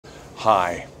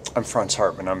Hi, I'm Franz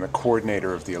Hartmann. I'm the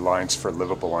coordinator of the Alliance for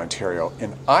Livable Ontario,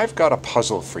 and I've got a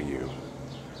puzzle for you.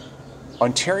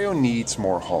 Ontario needs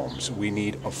more homes. We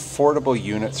need affordable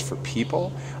units for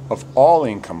people of all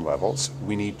income levels.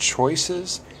 We need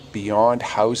choices beyond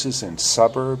houses in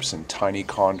suburbs and tiny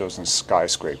condos and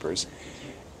skyscrapers.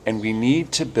 And we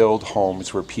need to build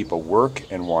homes where people work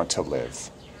and want to live.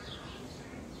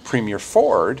 Premier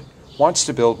Ford wants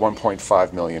to build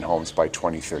 1.5 million homes by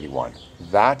 2031.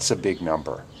 That's a big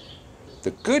number.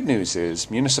 The good news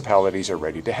is municipalities are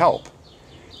ready to help.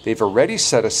 They've already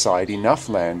set aside enough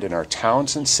land in our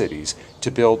towns and cities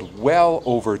to build well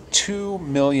over 2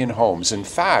 million homes. In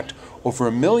fact, over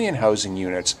 1 million housing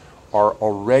units are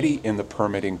already in the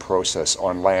permitting process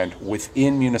on land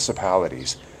within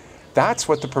municipalities. That's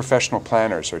what the professional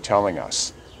planners are telling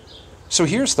us. So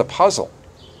here's the puzzle.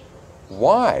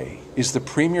 Why is the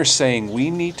Premier saying we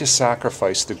need to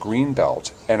sacrifice the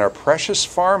Greenbelt and our precious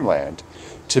farmland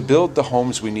to build the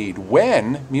homes we need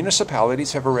when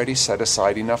municipalities have already set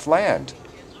aside enough land?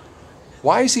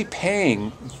 Why is he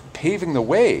paving the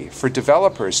way for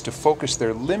developers to focus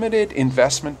their limited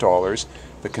investment dollars,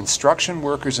 the construction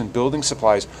workers and building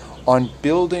supplies, on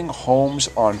building homes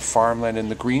on farmland in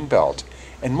the Greenbelt?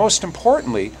 And most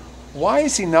importantly, why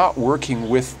is he not working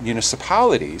with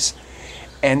municipalities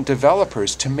and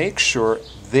developers to make sure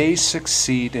they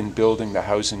succeed in building the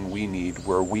housing we need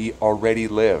where we already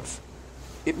live?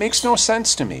 It makes no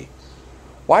sense to me.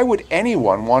 Why would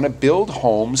anyone want to build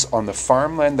homes on the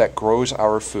farmland that grows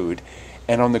our food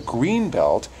and on the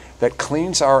Greenbelt that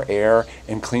cleans our air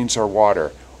and cleans our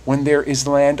water when there is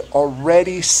land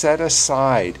already set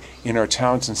aside in our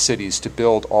towns and cities to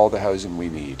build all the housing we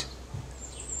need?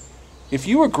 If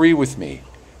you agree with me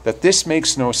that this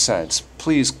makes no sense,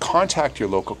 please contact your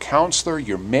local councillor,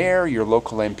 your mayor, your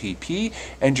local MPP,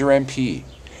 and your MP,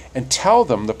 and tell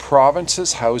them the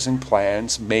province's housing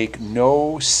plans make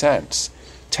no sense.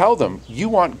 Tell them you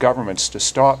want governments to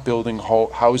stop building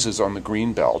houses on the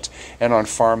Greenbelt and on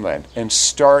farmland and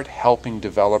start helping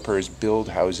developers build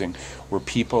housing where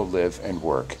people live and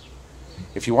work.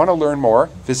 If you want to learn more,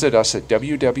 visit us at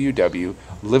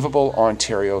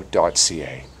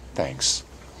www.livableontario.ca. Thanks.